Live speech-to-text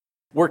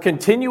We're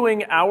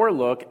continuing our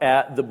look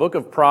at the book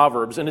of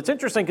Proverbs, and it's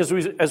interesting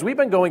because as we've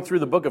been going through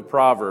the book of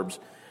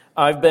Proverbs,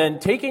 I've been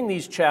taking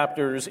these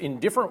chapters in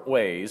different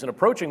ways and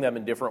approaching them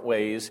in different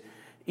ways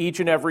each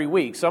and every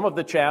week. Some of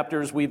the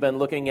chapters we've been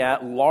looking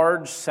at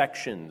large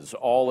sections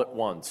all at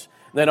once.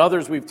 Then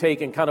others we've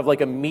taken kind of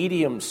like a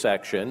medium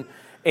section,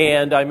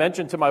 and I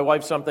mentioned to my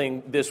wife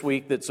something this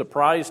week that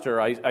surprised her.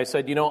 I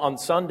said, on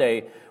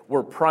Sunday,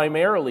 we're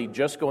primarily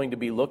just going to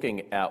be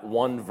looking at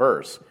one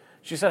verse.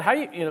 She said,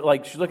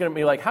 she's looking at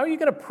me like, how are you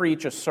going to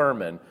preach a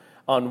sermon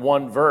on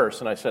one verse?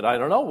 And I said, I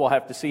don't know. We'll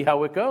have to see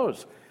how it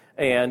goes.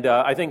 And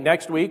I think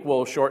next week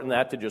we'll shorten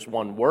that to just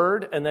one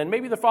word. And then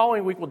maybe the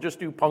following week we'll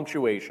just do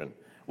punctuation.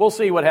 We'll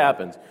see what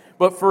happens.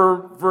 But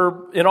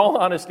in all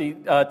honesty,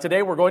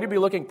 today we're going to be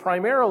looking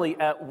primarily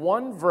at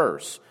one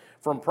verse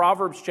from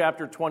Proverbs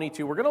chapter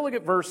 22. We're going to look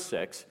at verse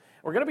 6.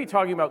 We're going to be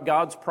talking about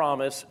God's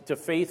promise to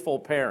faithful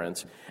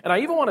parents. And I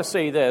even want to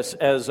say this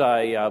as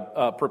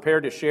I prepare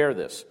to share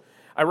this.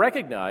 I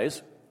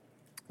recognize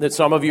that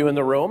some of you in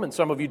the room and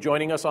some of you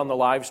joining us on the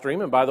live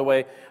stream, and by the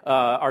way,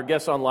 our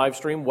guests on live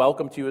stream,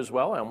 welcome to you as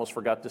well. I almost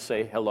forgot to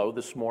say hello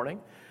this morning.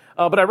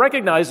 But I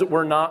recognize that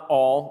we're not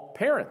all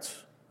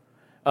parents.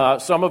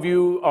 Some of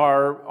you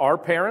are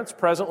parents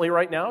presently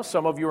right now.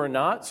 Some of you are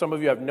not. Some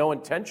of you have no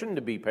intention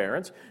to be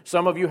parents.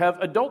 Some of you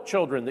have adult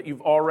children that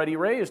you've already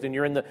raised, and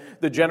you're in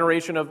the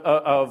generation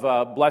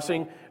of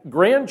blessing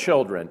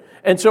grandchildren.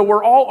 And so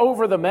we're all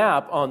over the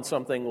map on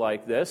something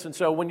like this. And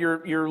so when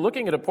you're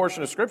looking at a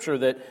portion of Scripture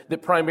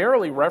that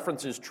primarily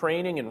references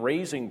training and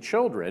raising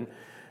children,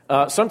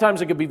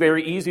 sometimes it can be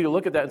very easy to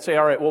look at that and say,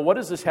 all right, well, what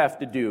does this have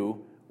to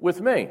do with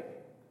me?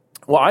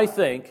 Well, I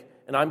think,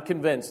 and I'm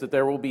convinced that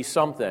there will be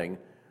something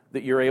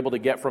that you're able to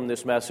get from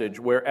this message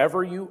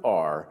wherever you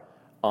are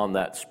on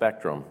that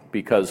spectrum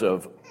because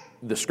of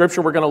the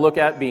Scripture we're going to look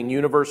at being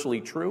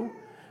universally true,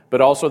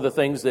 but also the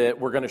things that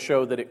we're going to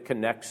show that it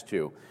connects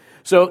to.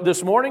 So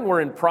this morning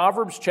we're in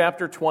Proverbs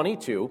chapter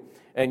 22,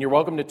 and you're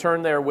welcome to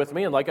turn there with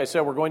me. And like I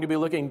said, we're going to be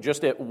looking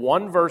just at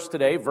one verse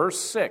today, verse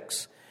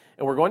 6.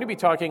 And we're going to be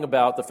talking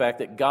about the fact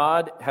that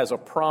God has a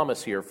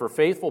promise here for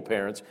faithful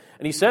parents.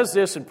 And he says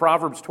this in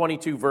Proverbs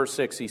 22, verse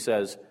 6. He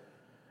says,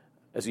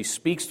 as he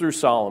speaks through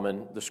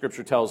Solomon, the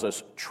Scripture tells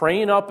us,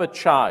 train up a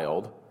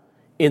child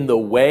in the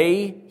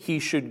way he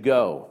should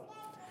go.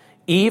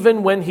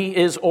 Even when he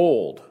is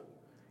old,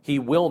 he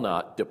will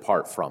not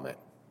depart from it.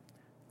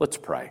 Let's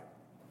pray.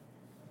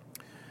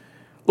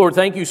 Lord,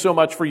 thank you so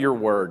much for your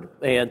word,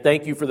 and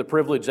thank you for the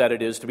privilege that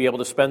it is to be able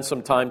to spend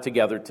some time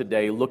together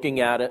today looking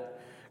at it,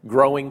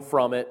 growing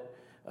from it,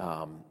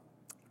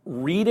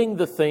 reading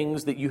the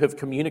things that you have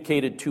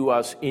communicated to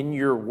us in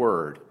your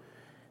word,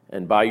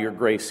 and by your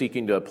grace,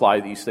 seeking to apply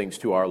these things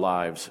to our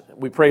lives.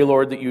 We pray,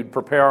 Lord, that you'd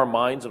prepare our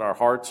minds and our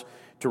hearts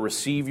to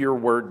receive your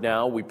word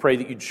now. We pray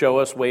that you'd show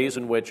us ways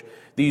in which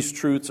these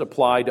truths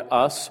apply to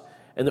us,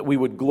 and that we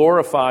would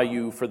glorify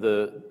you for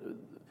the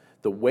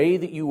way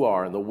that you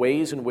are and the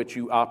ways in which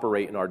you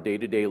operate in our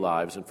day-to-day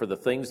lives, and for the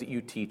things that you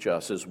teach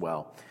us as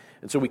well.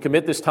 And so we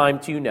commit this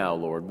time to you now,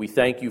 Lord. We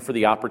thank you for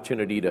the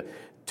opportunity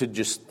to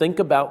just think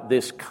about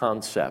this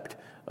concept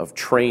of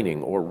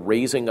training or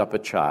raising up a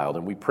child.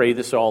 And we pray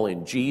this all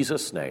in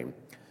Jesus' name.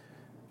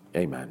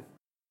 Amen.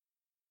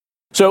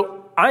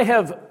 So I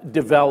have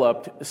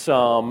developed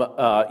some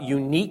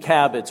unique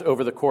habits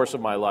over the course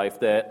of my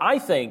life that I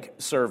think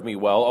serve me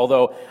well,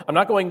 although I'm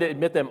not going to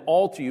admit them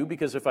all to you,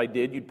 because if I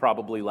did, you'd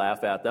probably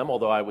laugh at them,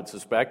 although I would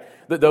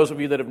suspect that those of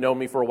you that have known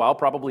me for a while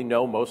probably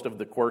know most of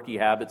the quirky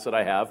habits that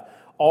I have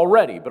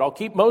already. But I'll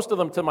keep most of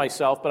them to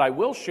myself, but I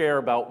will share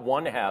about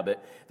one habit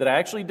that I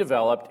actually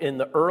developed in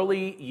the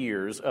early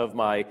years of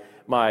my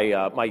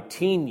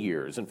teen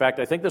years. In fact,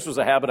 I think this was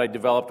a habit I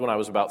developed when I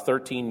was about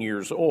 13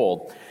 years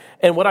old.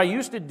 And what I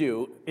used to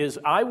do is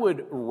I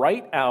would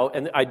write out,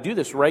 and I do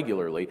this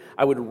regularly,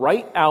 I would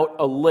write out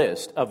a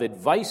list of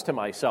advice to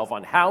myself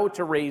on how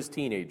to raise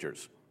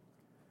teenagers.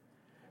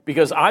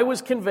 Because I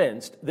was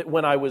convinced that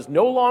when I was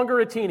no longer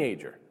a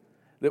teenager,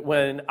 that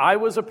when I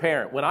was a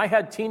parent, when I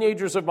had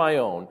teenagers of my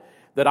own,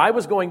 that I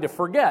was going to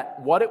forget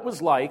what it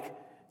was like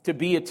to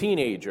be a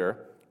teenager,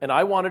 and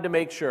I wanted to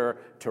make sure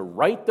to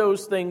write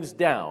those things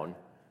down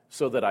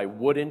so that I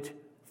wouldn't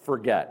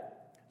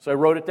forget. So I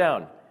wrote it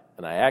down,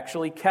 and I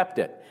actually kept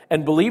it.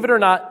 And believe it or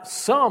not,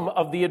 some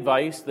of the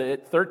advice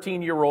that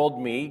 13-year-old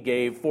me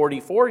gave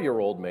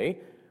 44-year-old me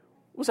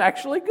was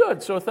actually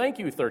good. So thank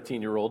you,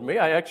 13-year-old me.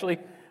 I actually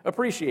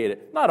appreciate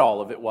it. Not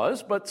all of it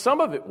was, but some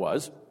of it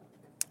was.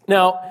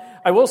 Now,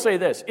 I will say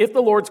this. If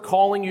the Lord's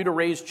calling you to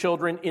raise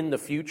children in the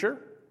future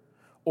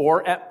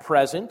or at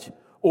present,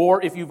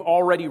 or if you've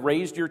already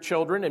raised your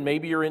children and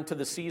maybe you're into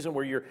the season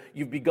where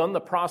you've begun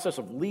the process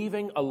of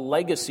leaving a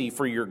legacy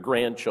for your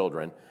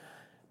grandchildren,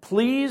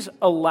 please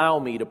allow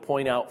me to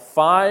point out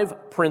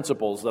 5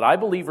 principles that I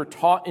believe are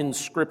taught in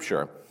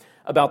Scripture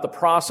about the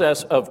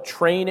process of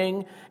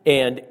training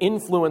and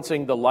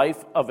influencing the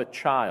life of a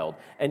child.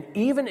 And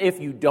even if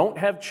you don't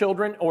have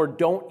children or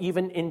don't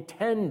even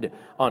intend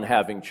on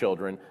having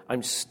children,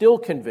 I'm still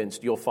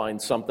convinced you'll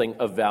find something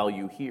of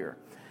value here.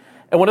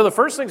 And one of the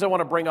first things I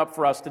want to bring up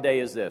for us today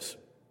is this: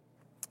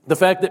 the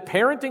fact that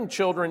parenting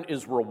children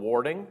is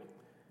rewarding,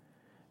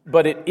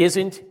 but it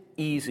isn't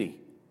easy.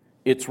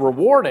 It's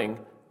rewarding,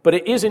 but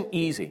it isn't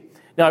easy.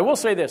 Now, I will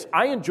say this: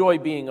 I enjoy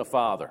being a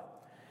father.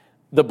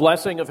 The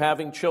blessing of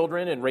having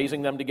children and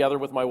raising them together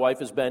with my wife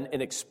has been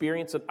an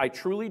experience that I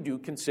truly do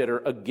consider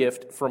a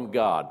gift from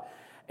God.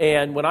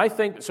 And when I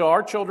think, so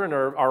our children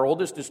are, our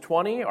oldest is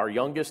 20, our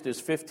youngest is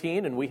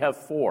 15, and we have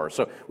 4.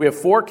 So we have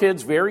 4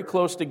 kids very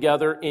close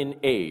together in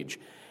age.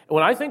 And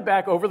when I think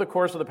back over the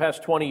course of the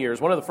past 20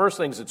 years, one of the first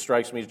things that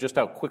strikes me is just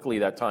how quickly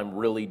that time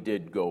really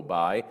did go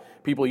by.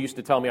 People used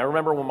to tell me, I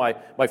remember when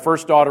my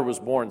first daughter was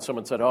born,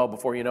 someone said, oh,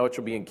 before you know it,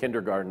 she'll be in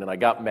kindergarten, and I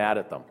got mad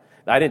at them.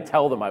 I didn't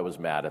tell them I was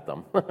mad at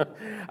them.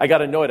 I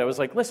got annoyed. I was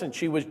like, listen,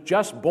 she was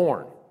just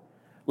born.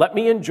 Let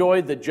me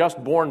enjoy the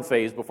just born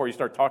phase before you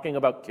start talking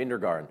about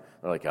kindergarten.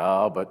 They're like,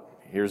 oh, but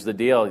here's the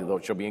deal.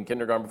 She'll be in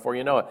kindergarten before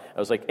you know it. I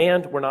was like,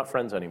 and we're not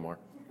friends anymore.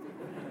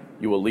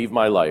 You will leave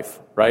my life,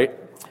 right?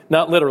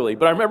 Not literally,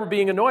 but I remember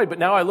being annoyed. But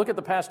now I look at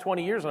the past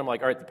 20 years, and I'm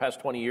like, all right, the past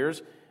 20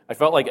 years, I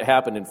felt like it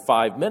happened in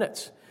 5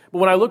 minutes. But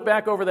when I look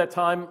back over that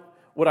time,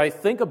 what I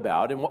think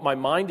about and what my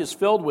mind is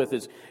filled with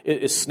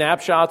is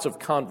snapshots of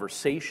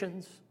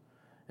conversations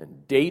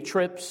and day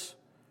trips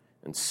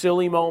and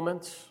silly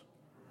moments,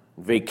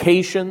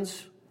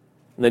 vacations,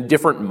 and the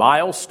different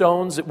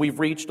milestones that we've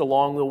reached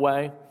along the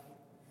way.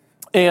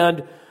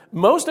 And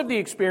most of the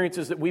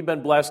experiences that we've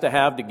been blessed to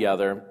have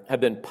together have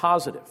been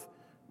positive,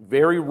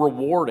 very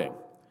rewarding.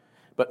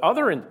 But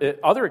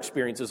other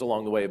experiences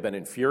along the way have been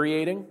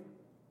infuriating,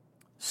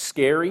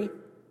 scary,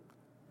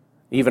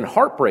 even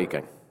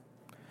heartbreaking.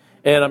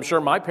 And I'm sure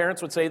my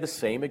parents would say the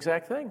same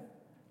exact thing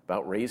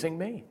about raising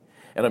me.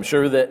 And I'm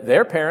sure that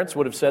their parents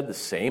would have said the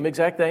same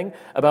exact thing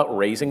about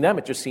raising them.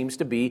 It just seems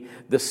to be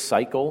the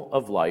cycle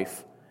of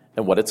life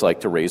and what it's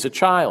like to raise a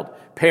child.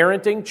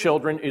 Parenting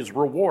children is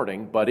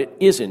rewarding, but it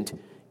isn't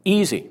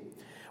easy.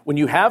 When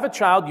you have a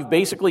child, you've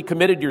basically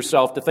committed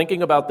yourself to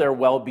thinking about their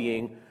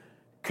well-being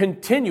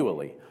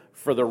continually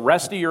for the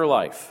rest of your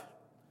life.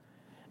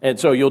 And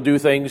so you'll do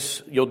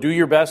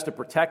your best to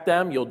protect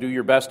them, you'll do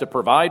your best to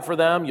provide for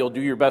them, you'll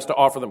do your best to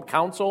offer them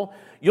counsel,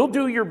 you'll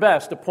do your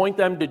best to point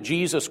them to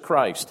Jesus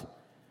Christ.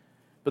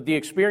 But the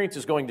experience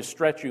is going to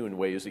stretch you in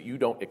ways that you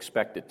don't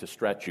expect it to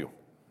stretch you.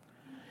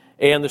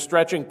 And the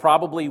stretching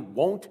probably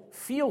won't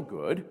feel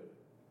good,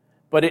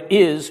 but it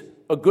is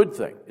a good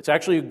thing. It's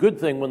actually a good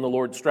thing when the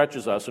Lord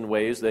stretches us in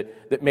ways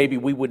that maybe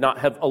we would not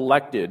have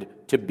elected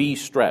to be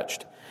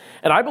stretched.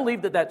 And I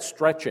believe that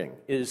stretching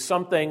is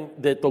something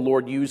that the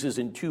Lord uses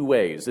in 2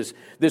 ways.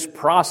 This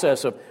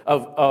process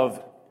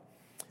of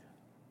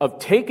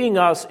taking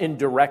us in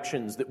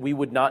directions that we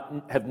would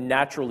not have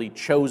naturally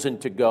chosen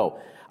to go.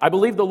 I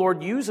believe the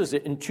Lord uses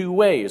it in 2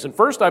 ways. And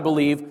first, I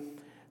believe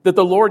that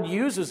the Lord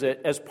uses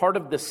it as part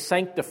of the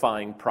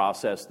sanctifying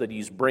process that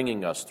He's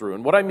bringing us through.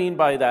 And what I mean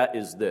by that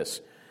is this.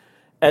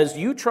 As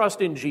you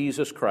trust in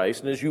Jesus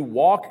Christ, and as you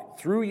walk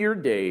through your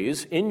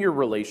days in your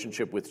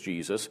relationship with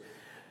Jesus,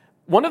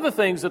 one of the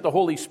things that the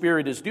Holy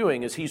Spirit is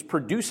doing is He's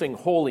producing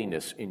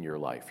holiness in your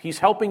life. He's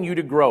helping you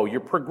to grow.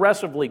 You're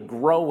progressively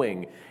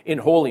growing in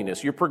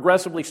holiness. You're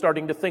progressively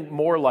starting to think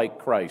more like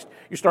Christ.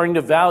 You're starting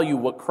to value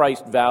what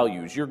Christ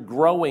values. You're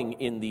growing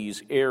in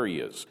these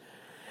areas.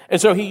 And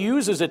so He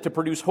uses it to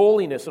produce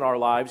holiness in our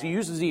lives. He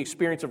uses the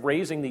experience of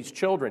raising these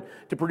children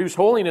to produce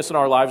holiness in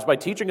our lives by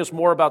teaching us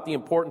more about the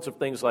importance of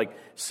things like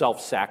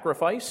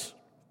self-sacrifice,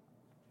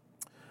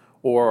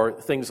 or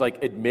things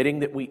like admitting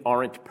that we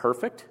aren't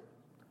perfect,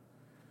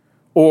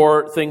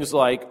 or things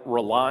like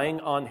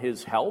relying on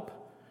His help.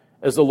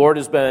 As the Lord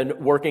has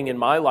been working in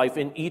my life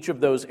in each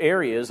of those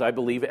areas, I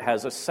believe it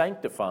has a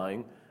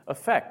sanctifying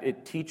effect.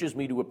 It teaches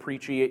me to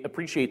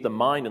appreciate the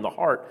mind and the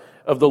heart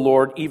of the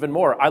Lord even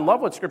more. I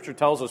love what Scripture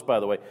tells us, by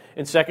the way,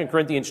 in 2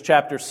 Corinthians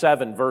chapter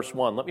 7, verse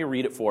 1. Let me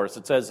read it for us.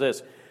 It says this.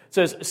 It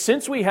says,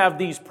 "Since we have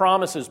these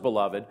promises,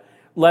 beloved,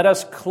 let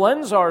us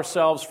cleanse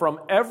ourselves from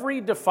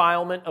every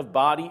defilement of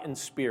body and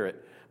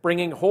spirit,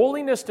 bringing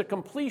holiness to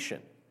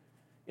completion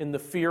in the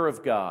fear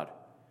of God."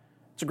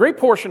 It's a great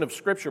portion of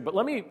Scripture, but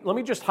let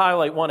me just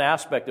highlight one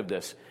aspect of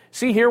this.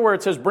 See here where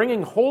it says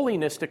bringing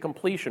holiness to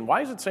completion.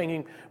 Why is it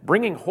saying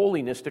bringing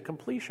holiness to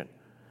completion?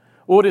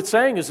 Well, what it's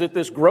saying is that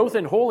this growth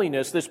in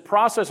holiness, this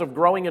process of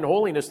growing in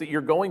holiness that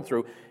you're going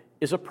through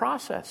is a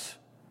process.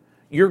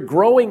 You're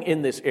growing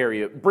in this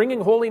area.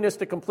 Bringing holiness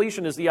to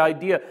completion is the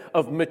idea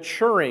of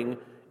maturing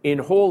in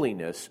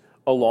holiness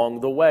along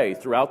the way,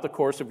 throughout the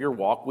course of your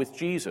walk with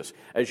Jesus,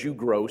 as you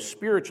grow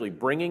spiritually,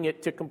 bringing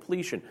it to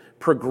completion,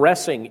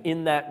 progressing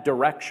in that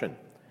direction.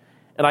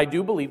 And I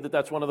do believe that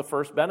that's one of the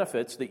first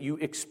benefits that you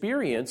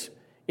experience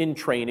in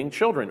training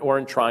children or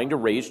in trying to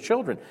raise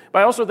children. But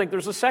I also think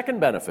there's a second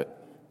benefit.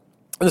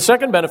 And the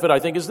second benefit, I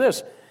think, is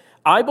this.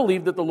 I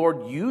believe that the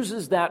Lord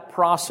uses that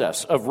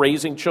process of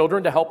raising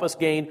children to help us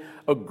gain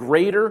a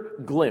greater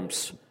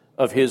glimpse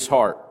of His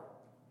heart.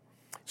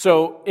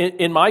 So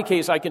in my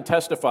case, I can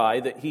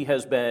testify that He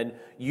has been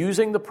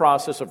using the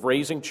process of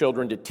raising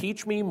children to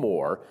teach me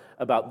more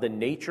about the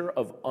nature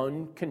of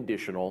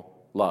unconditional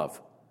love.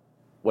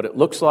 what it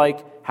looks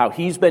like, how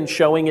He's been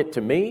showing it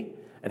to me,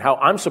 and how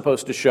I'm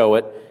supposed to show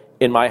it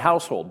in my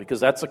household, because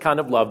that's the kind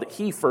of love that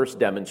He first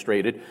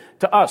demonstrated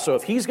to us. So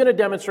if He's going to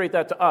demonstrate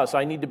that to us,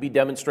 I need to be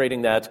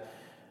demonstrating that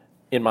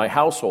in my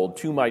household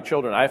to my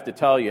children. I have to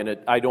tell you, and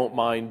I don't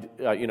mind,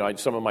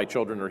 some of my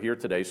children are here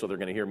today, so they're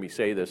going to hear me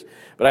say this,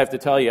 but I have to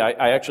tell you,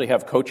 I actually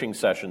have coaching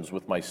sessions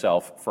with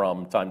myself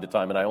from time to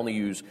time, and I only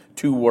use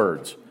 2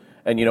 words.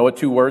 And you know what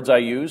 2 words I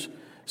use?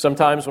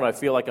 Sometimes when I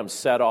feel like I'm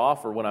set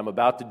off, or when I'm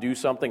about to do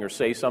something or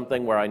say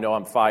something where I know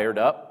I'm fired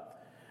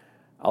up,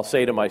 I'll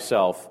say to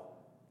myself,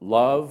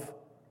 love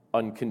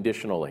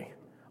unconditionally.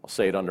 I'll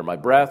say it under my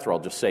breath, or I'll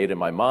just say it in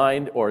my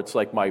mind, or it's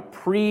like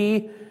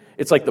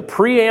it's like the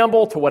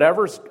preamble to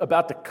whatever's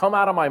about to come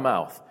out of my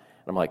mouth.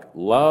 And I'm like,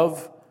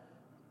 love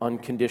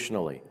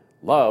unconditionally.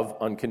 Love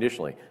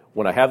unconditionally.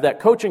 When I have that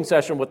coaching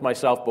session with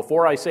myself,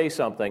 before I say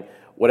something,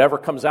 whatever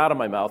comes out of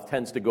my mouth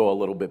tends to go a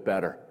little bit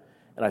better.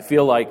 And I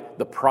feel like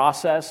the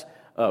process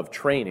of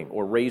training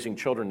or raising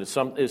children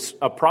is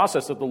a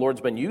process that the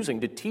Lord's been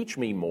using to teach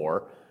me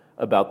more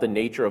about the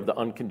nature of the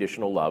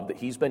unconditional love that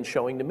He's been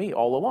showing to me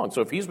all along.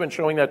 So if He's been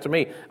showing that to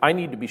me, I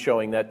need to be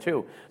showing that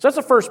too. So that's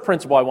the first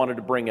principle I wanted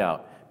to bring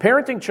out.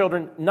 Parenting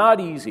children,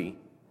 not easy,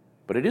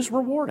 but it is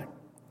rewarding.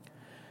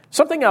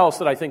 Something else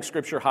that I think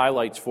Scripture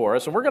highlights for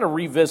us, and we're going to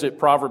revisit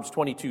Proverbs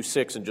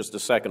 22:6 in just a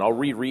second. I'll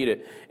reread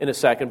it in a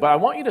second, but I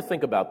want you to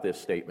think about this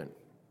statement.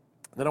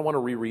 Then I want to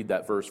reread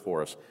that verse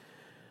for us.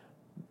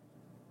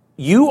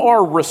 You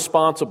are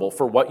responsible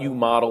for what you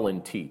model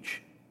and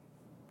teach,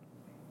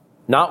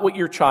 not what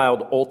your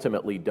child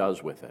ultimately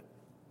does with it.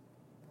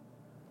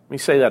 Let me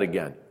say that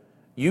again.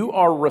 You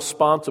are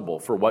responsible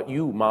for what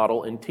you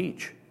model and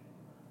teach,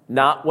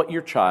 not what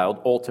your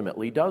child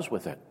ultimately does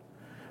with it.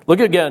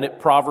 Look again at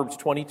Proverbs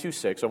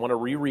 22:6. I want to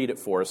reread it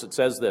for us. It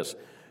says this,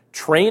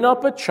 train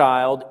up a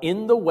child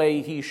in the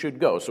way he should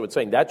go. So it's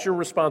saying that's your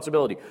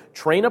responsibility.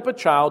 Train up a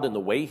child in the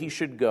way he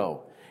should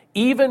go.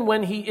 Even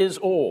when he is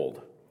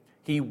old,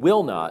 he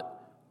will not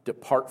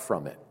depart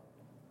from it.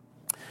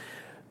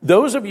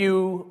 Those of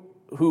you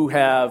who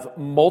have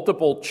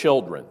multiple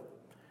children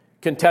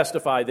can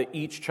testify that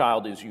each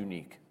child is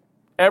unique.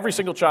 Every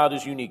single child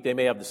is unique. They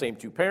may have the same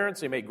 2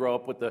 parents. They may grow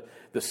up with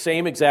the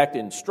same exact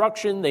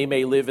instruction. They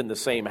may live in the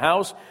same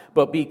house,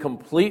 but be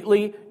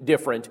completely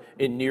different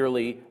in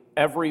nearly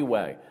every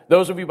way.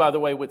 Those of you, by the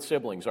way, with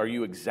siblings, are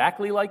you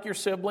exactly like your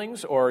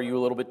siblings, or are you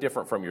a little bit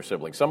different from your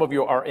siblings? Some of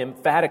you are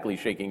emphatically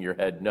shaking your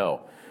head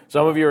no.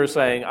 Some of you are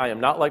saying, I am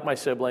not like my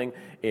sibling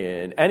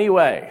in any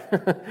way.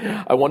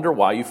 I wonder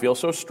why you feel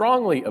so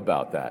strongly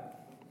about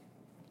that.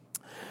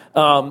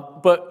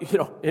 But,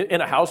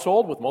 in a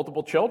household with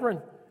multiple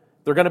children,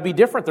 they're going to be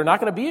different. They're not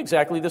going to be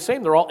exactly the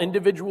same. They're all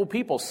individual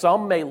people.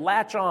 Some may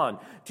latch on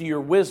to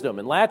your wisdom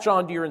and latch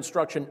on to your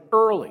instruction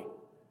early,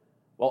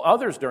 while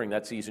others during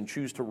that season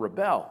choose to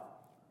rebel.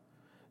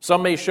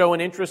 Some may show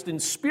an interest in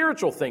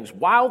spiritual things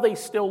while they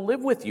still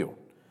live with you,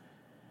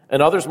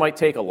 and others might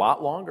take a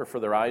lot longer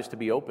for their eyes to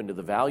be open to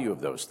the value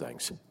of those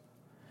things.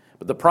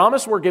 But the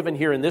promise we're given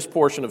here in this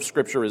portion of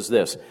Scripture is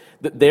this,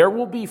 that there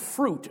will be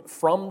fruit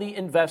from the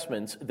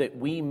investments that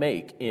we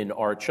make in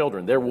our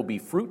children. There will be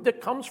fruit that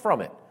comes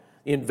from it.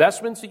 The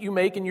investments that you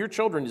make in your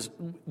children,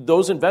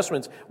 those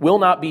investments will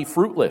not be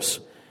fruitless.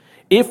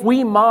 If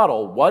we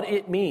model what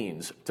it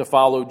means to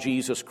follow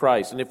Jesus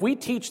Christ, and if we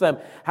teach them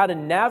how to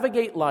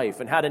navigate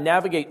life and how to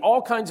navigate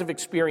all kinds of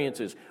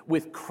experiences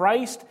with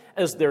Christ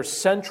as their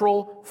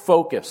central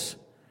focus,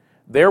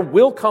 there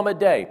will come a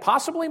day,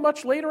 possibly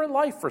much later in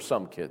life for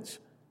some kids,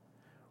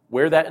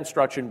 where that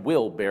instruction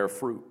will bear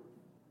fruit.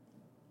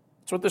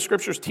 That's what the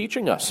Scripture's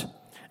teaching us.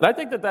 And I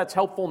think that that's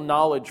helpful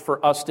knowledge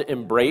for us to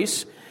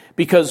embrace,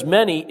 because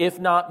many, if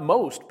not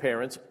most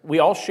parents, we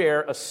all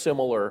share a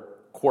similar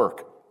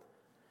quirk.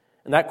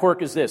 And that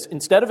quirk is this.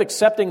 Instead of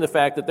accepting the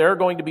fact that there are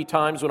going to be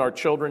times when our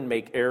children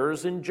make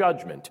errors in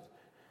judgment,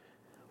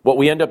 what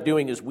we end up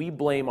doing is we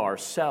blame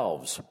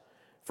ourselves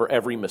for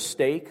every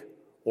mistake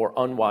or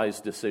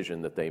unwise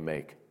decision that they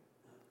make.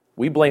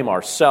 We blame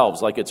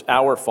ourselves like it's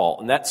our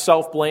fault. And that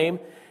self-blame,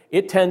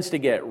 it tends to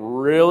get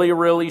really,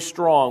 really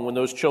strong when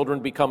those children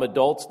become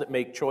adults that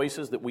make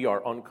choices that we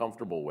are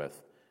uncomfortable with.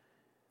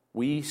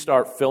 We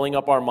start filling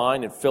up our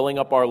mind and filling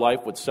up our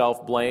life with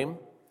self-blame,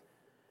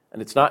 and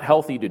it's not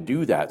healthy to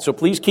do that. So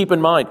please keep in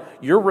mind,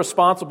 you're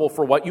responsible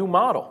for what you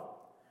model,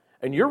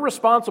 and you're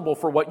responsible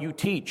for what you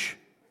teach,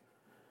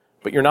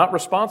 but you're not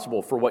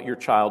responsible for what your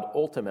child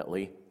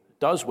ultimately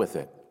does with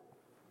it.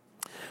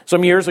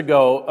 Some years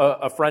ago,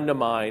 a friend of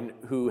mine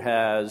who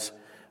has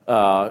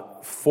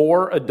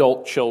 4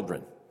 adult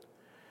children,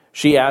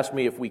 she asked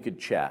me if we could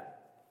chat.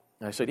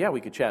 And I said, yeah, we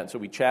could chat. And so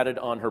we chatted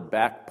on her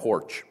back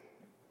porch.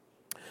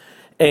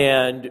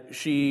 And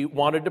she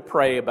wanted to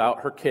pray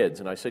about her kids.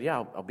 And I said,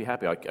 yeah, I'll be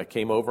happy. I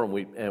came over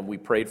and we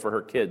prayed for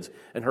her kids.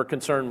 And her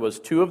concern was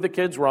 2 of the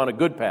kids were on a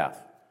good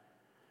path.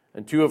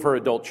 And 2 of her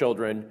adult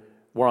children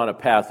were on a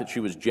path that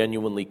she was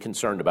genuinely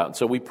concerned about. And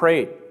so we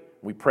prayed.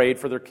 We prayed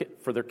for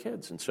their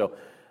kids. And so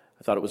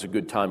I thought it was a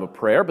good time of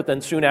prayer. But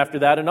then soon after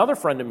that, another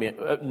friend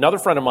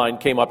of mine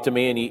came up to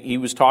me, and he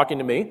was talking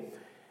to me.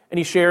 and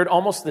he shared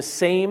almost the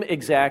same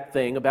exact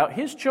thing about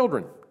his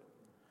children.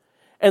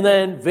 And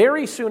then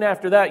very soon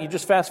after that, you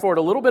just fast forward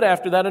a little bit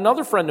after that,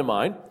 another friend of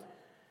mine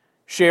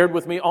shared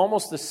with me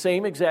almost the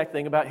same exact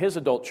thing about his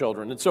adult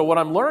children. And so what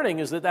I'm learning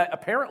is that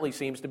apparently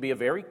seems to be a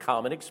very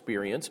common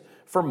experience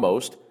for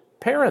most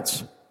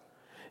parents.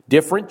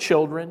 Different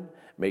children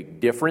make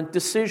different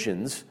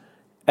decisions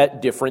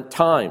at different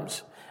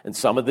times. And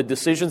some of the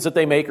decisions that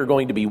they make are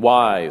going to be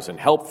wise and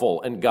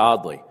helpful and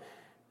godly.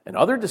 And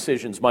other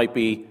decisions might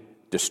be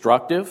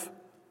destructive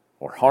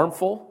or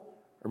harmful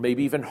or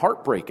maybe even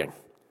heartbreaking.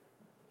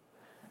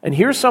 And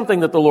here's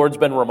something that the Lord's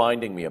been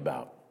reminding me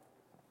about.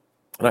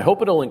 And I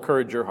hope it'll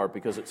encourage your heart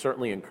because it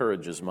certainly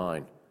encourages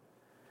mine.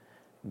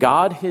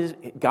 God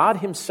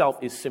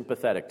himself is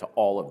sympathetic to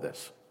all of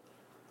this.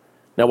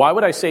 Now, why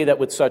would I say that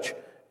with such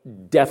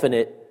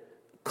definite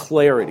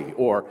clarity?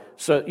 Or,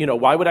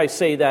 why would I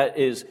say that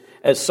as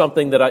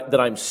something that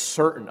I'm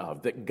certain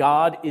of? That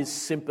God is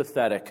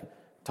sympathetic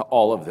to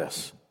all of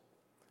this.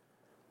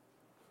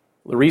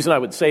 The reason I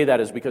would say that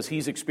is because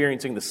he's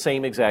experiencing the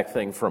same exact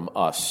thing from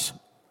us.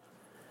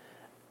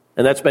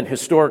 And that's been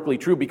historically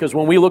true because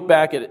when we look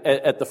back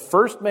at the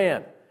first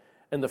man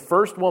and the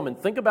first woman,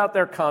 think about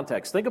their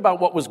context. Think about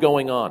what was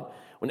going on.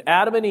 When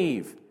Adam and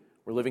Eve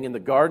were living in the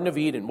Garden of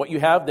Eden, what you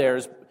have there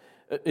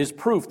is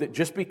proof that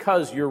just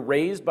because you're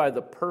raised by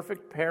the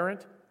perfect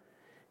parent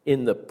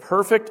in the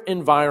perfect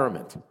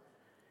environment,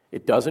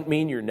 it doesn't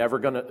mean you're never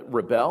going to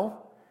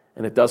rebel,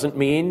 and it doesn't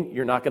mean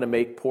you're not going to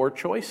make poor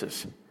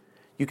choices.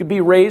 You could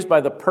be raised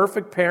by the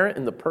perfect parent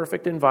in the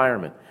perfect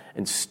environment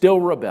and still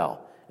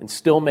rebel and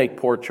still make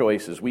poor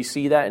choices. We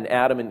see that in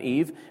Adam and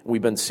Eve, and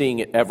we've been seeing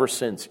it ever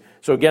since.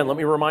 So again, let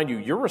me remind you,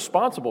 you're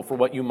responsible for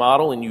what you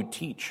model and you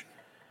teach,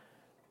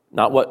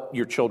 not what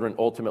your children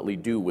ultimately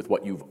do with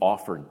what you've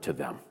offered to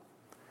them.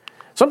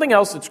 Something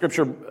else that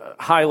Scripture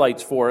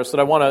highlights for us that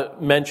I want to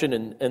mention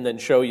and then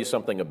show you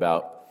something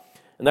about,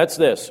 and that's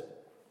this.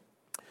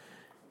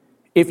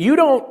 If you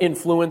don't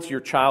influence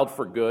your child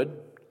for good,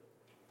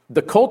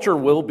 the culture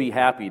will be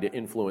happy to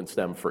influence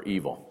them for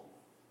evil.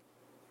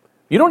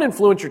 You don't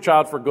influence your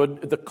child for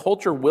good, the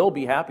culture will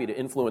be happy to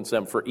influence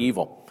them for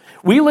evil.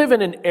 We live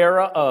in an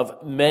era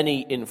of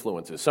many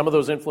influences. Some of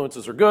those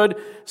influences are good.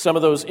 Some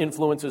of those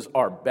influences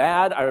are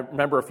bad. I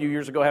remember a few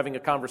years ago having a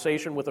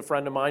conversation with a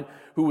friend of mine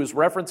who was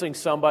referencing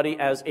somebody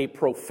as a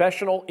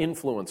professional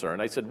influencer.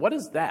 And I said, what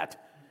is that?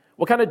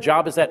 What kind of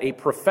job is that, a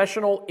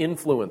professional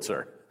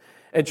influencer?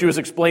 And she was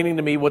explaining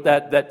to me what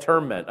that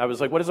term meant. I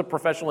was like, what does a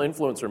professional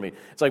influencer mean?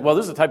 It's like, well,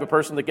 this is the type of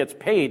person that gets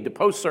paid to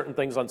post certain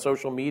things on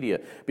social media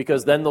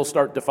because then they'll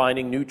start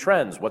defining new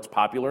trends. What's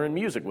popular in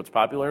music? What's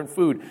popular in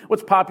food?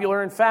 What's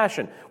popular in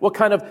fashion? What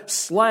kind of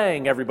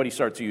slang everybody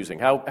starts using?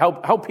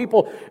 How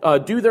people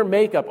do their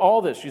makeup?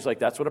 All this. She's like,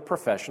 that's what a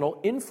professional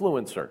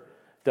influencer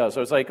does. So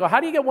I was like, well,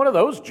 how do you get one of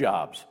those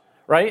jobs,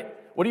 right?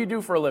 What do you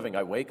do for a living?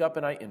 I wake up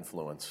and I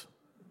influence.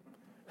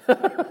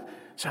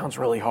 Sounds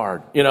really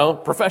hard,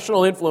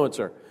 professional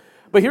influencer.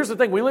 But here's the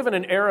thing. We live in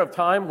an era of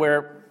time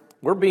where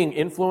we're being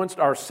influenced.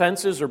 Our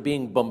senses are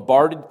being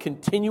bombarded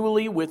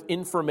continually with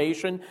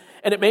information.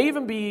 And it may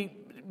even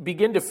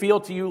begin to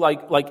feel to you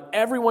like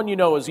everyone you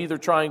know is either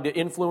trying to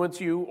influence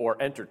you or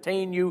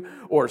entertain you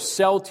or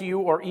sell to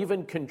you or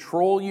even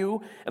control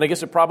you. And I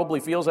guess it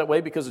probably feels that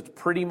way because it's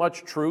pretty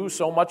much true.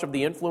 So much of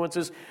the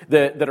influences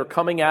that are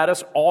coming at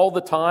us all the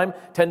time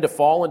tend to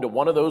fall into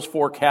one of those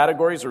four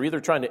categories. They're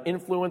either trying to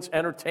influence,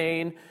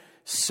 entertain,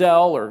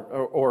 sell,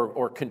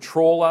 or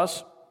control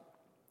us.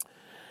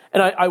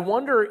 And I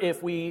wonder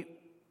if we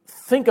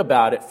think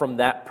about it from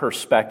that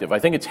perspective. I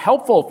think it's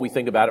helpful if we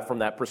think about it from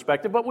that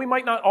perspective, but we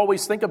might not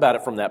always think about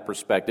it from that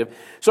perspective.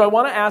 So I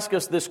want to ask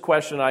us this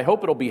question. I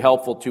hope it'll be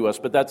helpful to us,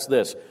 but that's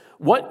this.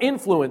 What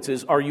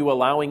influences are you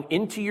allowing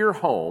into your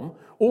home,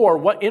 or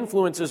what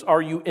influences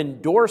are you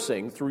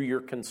endorsing through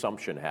your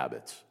consumption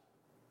habits?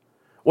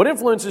 What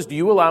influences do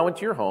you allow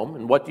into your home,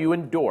 and what do you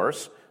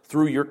endorse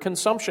through your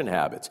consumption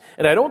habits?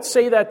 And I don't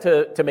say that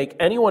to make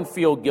anyone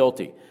feel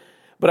guilty.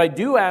 But I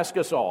do ask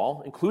us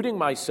all, including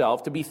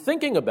myself, to be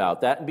thinking about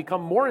that and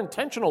become more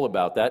intentional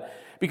about that,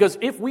 because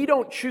if we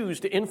don't choose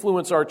to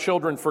influence our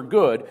children for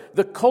good,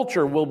 the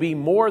culture will be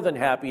more than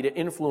happy to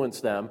influence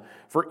them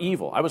for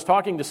evil. I was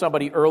talking to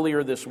somebody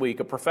earlier this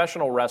week, a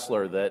professional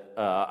wrestler that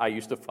I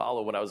used to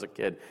follow when I was a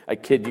kid. I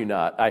kid you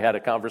not. I had a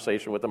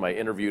conversation with him. I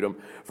interviewed him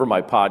for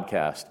my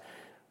podcast.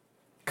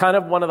 Kind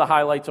of one of the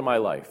highlights of my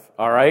life,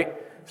 all right?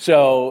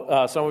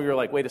 So some of you are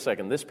like, wait a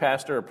second, this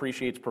pastor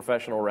appreciates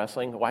professional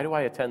wrestling. Why do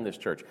I attend this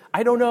church?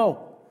 I don't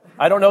know.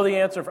 I don't know the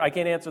answer. I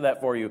can't answer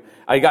that for you.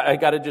 I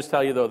got to just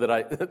tell you, though,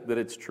 that that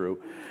it's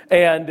true.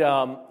 And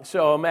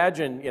so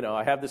imagine,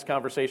 I have this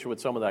conversation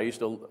with someone that I used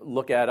to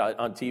look at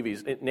on TV.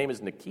 His name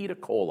is Nikita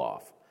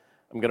Koloff.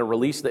 I'm going to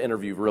release the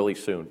interview really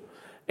soon.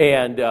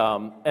 And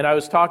I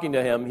was talking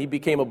to him. He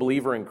became a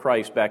believer in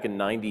Christ back in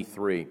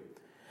 93.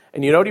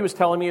 And you know what he was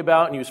telling me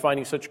about, and he was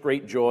finding such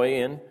great joy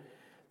in?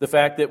 The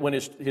fact that when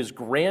his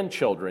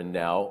grandchildren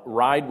now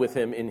ride with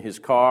him in his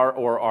car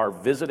or are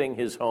visiting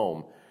his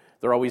home,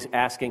 they're always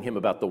asking him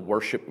about the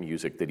worship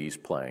music that he's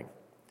playing.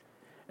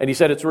 And he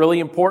said, it's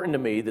really important to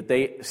me that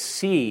they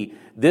see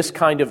this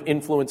kind of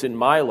influence in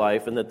my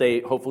life and that they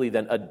hopefully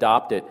then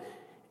adopt it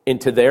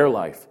into their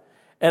life.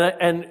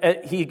 And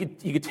you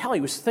could tell he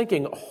was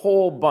thinking a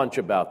whole bunch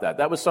about that.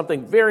 That was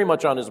something very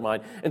much on his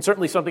mind, and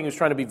certainly something he was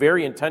trying to be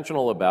very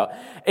intentional about.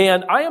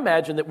 And I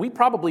imagine that we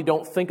probably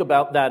don't think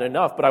about that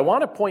enough, but I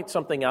want to point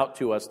something out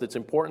to us that's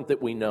important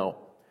that we know.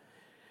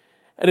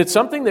 And it's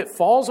something that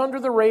falls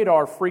under the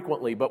radar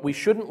frequently, but we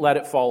shouldn't let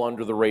it fall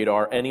under the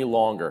radar any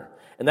longer.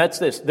 And that's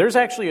this. There's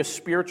actually a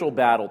spiritual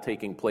battle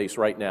taking place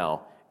right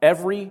now,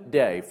 every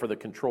day, for the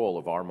control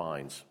of our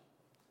minds.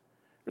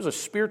 There's a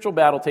spiritual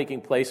battle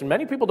taking place, and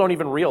many people don't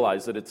even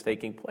realize that it's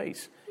taking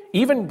place.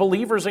 Even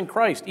believers in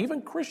Christ,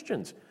 even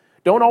Christians,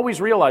 don't always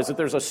realize that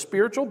there's a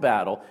spiritual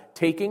battle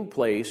taking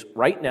place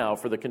right now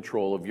for the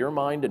control of your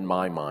mind and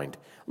my mind.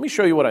 Let me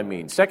show you what I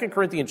mean. 2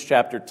 Corinthians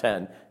chapter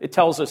 10, it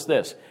tells us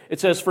this. It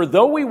says, "For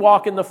though we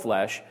walk in the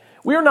flesh,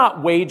 we are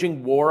not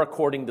waging war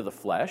according to the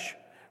flesh.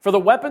 For the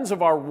weapons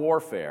of our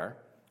warfare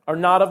are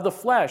not of the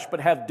flesh, but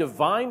have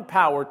divine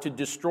power to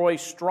destroy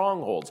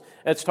strongholds."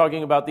 That's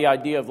talking about the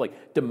idea of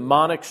like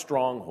demonic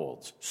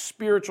strongholds,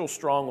 spiritual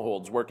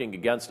strongholds working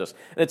against us.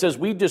 And it says,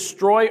 "We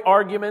destroy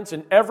arguments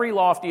and every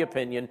lofty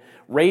opinion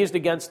raised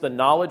against the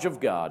knowledge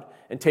of God,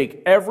 and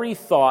take every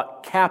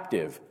thought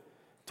captive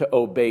to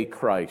obey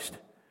Christ."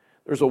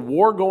 There's a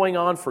war going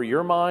on for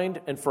your mind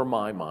and for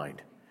my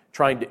mind,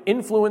 trying to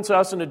influence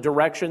us in a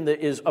direction that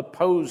is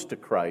opposed to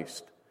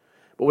Christ.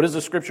 But what does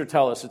the Scripture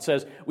tell us? It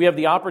says we have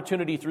the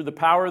opportunity through the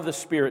power of the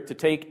Spirit to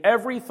take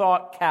every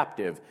thought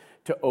captive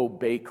to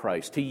obey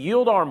Christ, to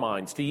yield our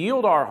minds, to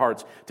yield our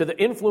hearts to the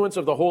influence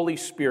of the Holy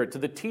Spirit, to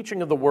the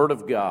teaching of the Word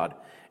of God,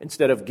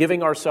 instead of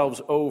giving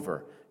ourselves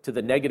over to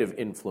the negative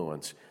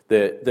influence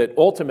that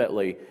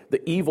ultimately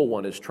the evil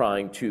one is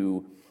trying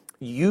to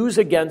use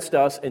against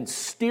us and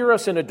steer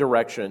us in a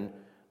direction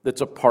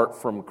that's apart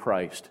from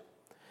Christ.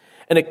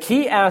 And a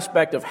key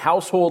aspect of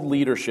household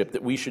leadership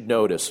that we should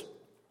notice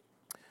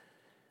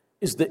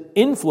is the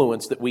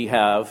influence that we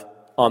have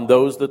on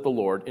those that the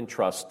Lord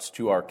entrusts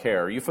to our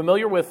care. Are you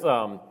familiar with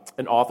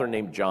an author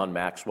named John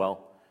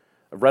Maxwell?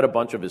 I've read a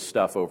bunch of his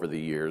stuff over the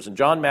years. And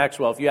John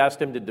Maxwell, if you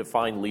asked him to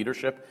define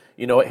leadership,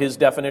 you know what his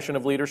definition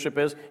of leadership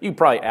is? You can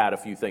probably add a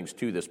few things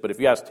to this, but if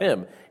you asked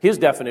him, his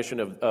definition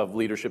of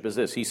leadership is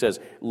this. He says,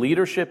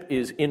 leadership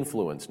is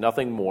influence,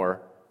 nothing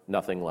more,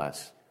 nothing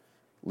less.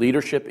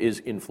 Leadership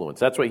is influence.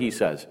 That's what he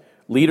says.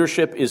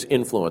 Leadership is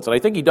influence. And I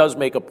think he does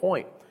make a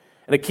point.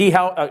 And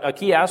a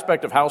key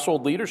aspect of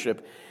household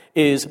leadership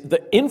is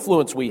the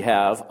influence we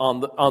have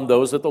on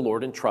those that the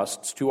Lord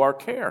entrusts to our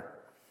care.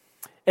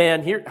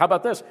 And here, how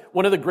about this?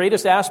 One of the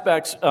greatest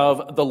aspects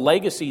of the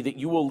legacy that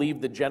you will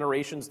leave the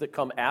generations that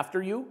come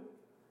after you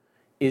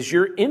is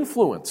your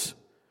influence.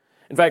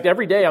 In fact,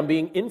 every day I'm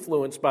being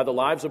influenced by the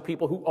lives of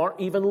people who aren't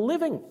even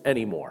living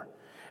anymore.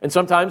 And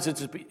sometimes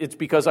it's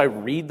because I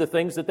read the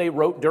things that they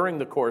wrote during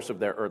the course of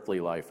their earthly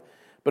life.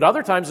 But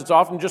other times it's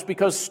often just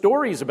because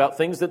stories about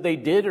things that they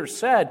did or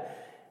said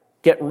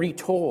get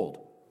retold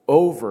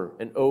over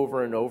and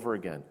over and over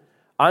again.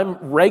 I'm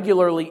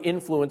regularly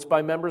influenced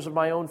by members of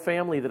my own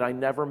family that I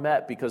never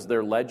met because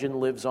their legend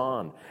lives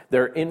on.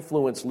 Their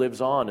influence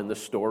lives on in the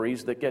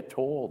stories that get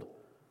told.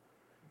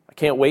 I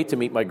can't wait to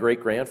meet my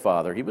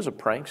great-grandfather. He was a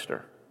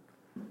prankster.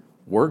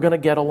 We're going to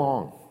get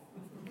along.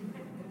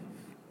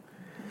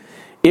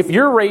 If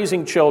you're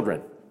raising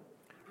children,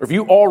 or if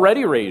you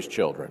already raised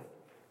children,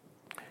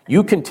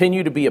 you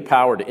continue to be a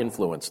power to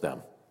influence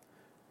them.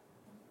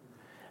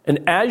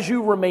 And as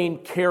you remain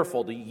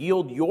careful to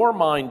yield your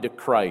mind to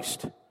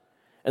Christ,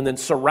 and then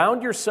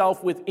surround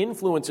yourself with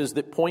influences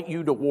that point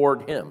you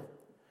toward Him,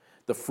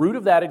 the fruit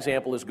of that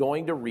example is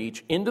going to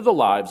reach into the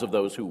lives of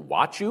those who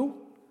watch you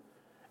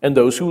and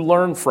those who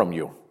learn from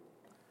you.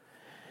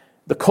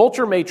 The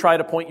culture may try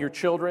to point your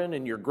children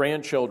and your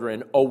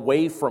grandchildren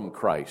away from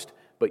Christ,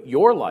 but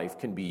your life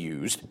can be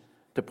used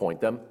to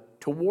point them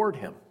toward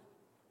Him.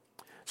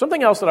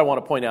 Something else that I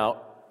want to point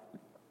out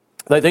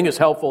that I think is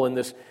helpful in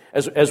this,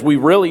 as we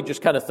really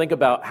just kind of think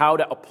about how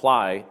to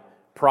apply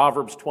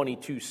Proverbs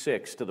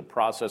 22:6 to the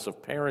process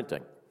of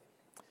parenting.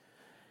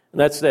 And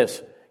that's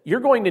this. You're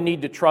going to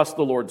need to trust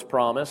the Lord's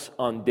promise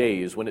on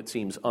days when it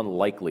seems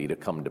unlikely to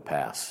come to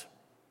pass.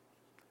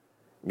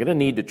 You're going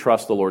to need to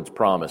trust the Lord's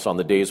promise on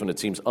the days when it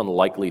seems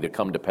unlikely to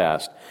come to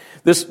pass.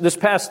 This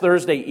past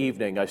Thursday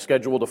evening, I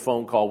scheduled a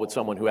phone call with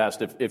someone who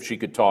asked if she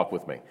could talk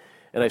with me.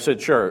 And I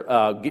said, sure,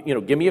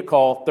 give me a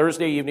call.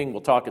 Thursday evening,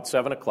 we'll talk at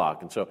 7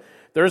 o'clock. And so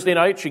Thursday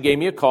night, she gave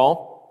me a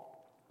call,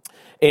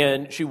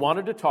 and she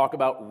wanted to talk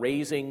about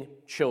raising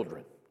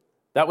children.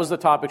 That was the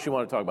topic she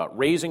wanted to talk about,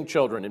 raising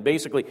children. And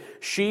basically,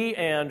 she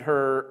and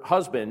her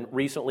husband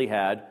recently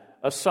had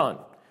a son.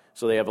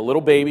 So they have a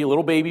little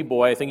baby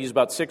boy. I think he's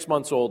about 6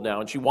 months old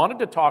now. And she wanted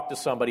to talk to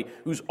somebody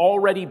who's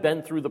already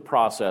been through the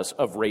process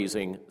of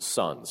raising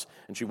sons.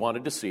 And she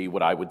wanted to see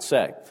what I would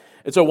say.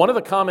 And so one of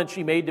the comments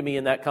she made to me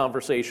in that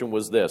conversation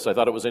was this. I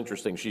thought it was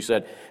interesting. She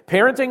said,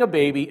 parenting a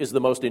baby is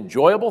the most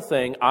enjoyable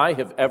thing I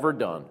have ever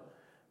done,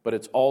 but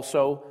it's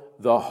also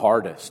the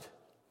hardest.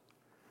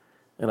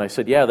 And I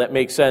said, yeah, that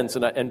makes sense.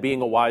 And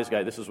being a wise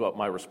guy, this is what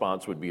my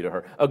response would be to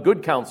her. A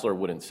good counselor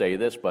wouldn't say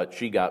this, but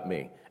she got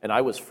me. And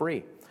I was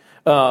free.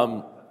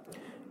 And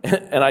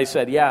I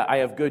said, yeah, I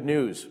have good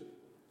news.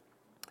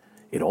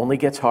 It only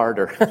gets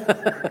harder.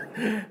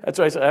 That's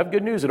why I said, I have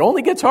good news. It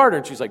only gets harder.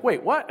 And she's like,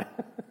 wait, what?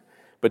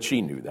 But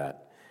she knew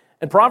that.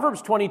 And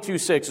Proverbs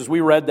 22:6, as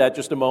we read that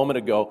just a moment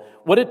ago,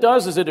 what it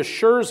does is it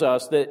assures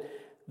us that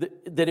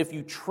if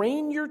you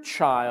train your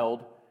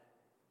child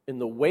in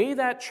the way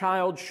that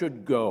child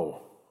should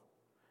go,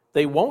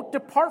 they won't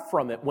depart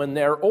from it when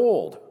they're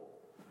old.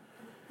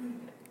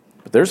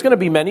 But there's going to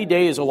be many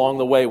days along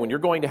the way when you're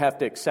going to have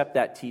to accept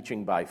that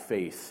teaching by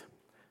faith,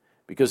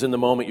 because in the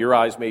moment your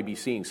eyes may be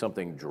seeing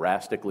something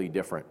drastically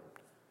different.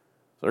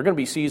 So there are going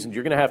to be seasons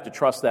you're going to have to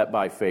trust that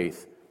by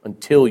faith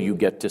until you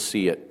get to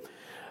see it.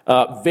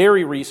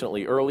 Very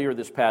recently, earlier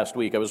this past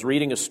week, I was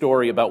reading a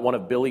story about one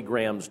of Billy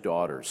Graham's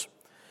daughters.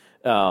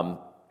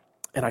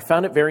 And I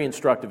found it very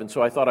instructive, and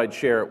so I thought I'd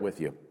share it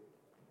with you.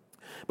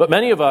 But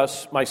many of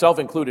us, myself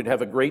included,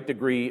 have a great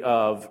degree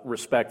of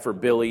respect for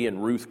Billy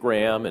and Ruth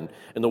Graham and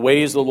the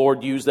ways the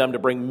Lord used them to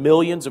bring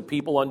millions of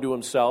people unto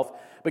himself.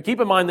 But keep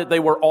in mind that they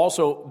were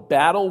also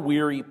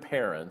battle-weary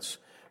parents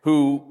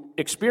who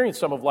experienced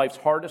some of life's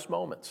hardest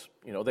moments.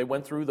 You know, they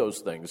went through those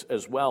things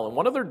as well. And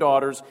one of their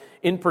daughters,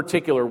 in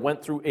particular,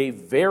 went through a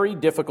very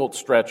difficult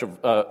stretch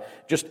of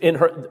just in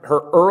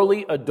her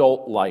early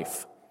adult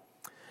life.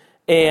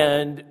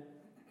 And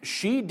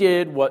she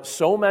did what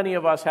so many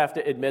of us have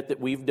to admit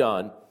that we've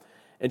done,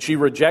 and she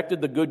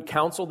rejected the good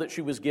counsel that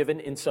she was given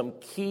in some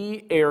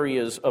key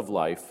areas of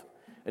life,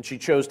 and she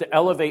chose to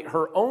elevate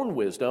her own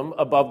wisdom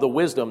above the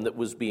wisdom that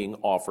was being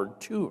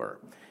offered to her.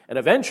 And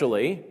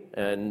eventually,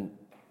 and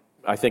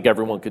I think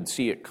everyone could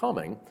see it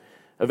coming,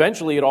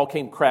 eventually it all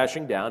came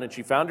crashing down, and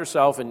she found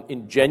herself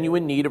in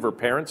genuine need of her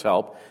parents'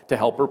 help to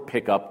help her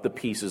pick up the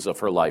pieces of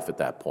her life at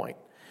that point.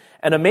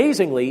 And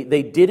amazingly,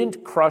 they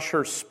didn't crush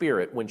her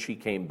spirit when she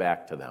came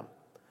back to them.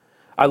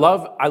 I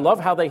love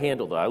how they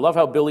handled it. I love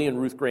how Billy and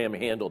Ruth Graham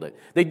handled it.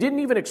 They didn't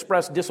even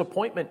express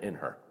disappointment in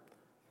her.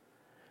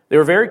 They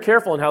were very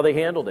careful in how they